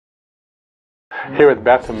Here at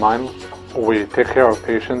Back to Mind, we take care of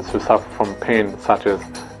patients who suffer from pain such as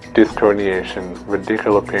disc herniation,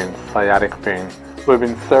 radicular pain, sciatic pain. We've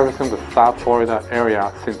been servicing the South Florida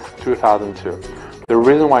area since 2002. The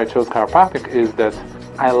reason why I chose chiropractic is that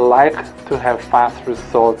I like to have fast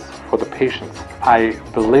results for the patients. I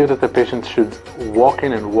believe that the patient should walk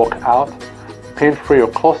in and walk out pain-free or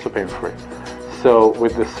close to pain-free. So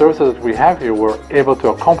with the services that we have here, we're able to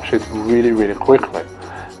accomplish it really, really quickly.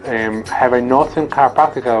 Had I not seen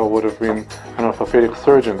chiropractic, I would have been an orthopedic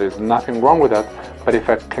surgeon. There's nothing wrong with that, but if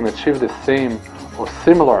I can achieve the same or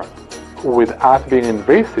similar without being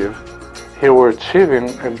invasive, here we're achieving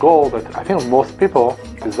a goal that I think most people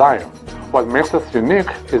desire. What makes us unique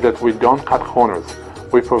is that we don't cut corners.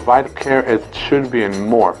 We provide care as it should be and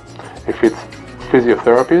more. If it's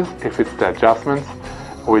physiotherapies, if it's the adjustments,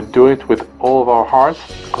 we do it with all of our hearts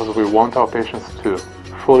because we want our patients to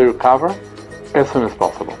fully recover as soon as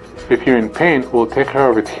possible. If you're in pain, we'll take care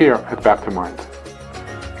of it here at Back to Mind.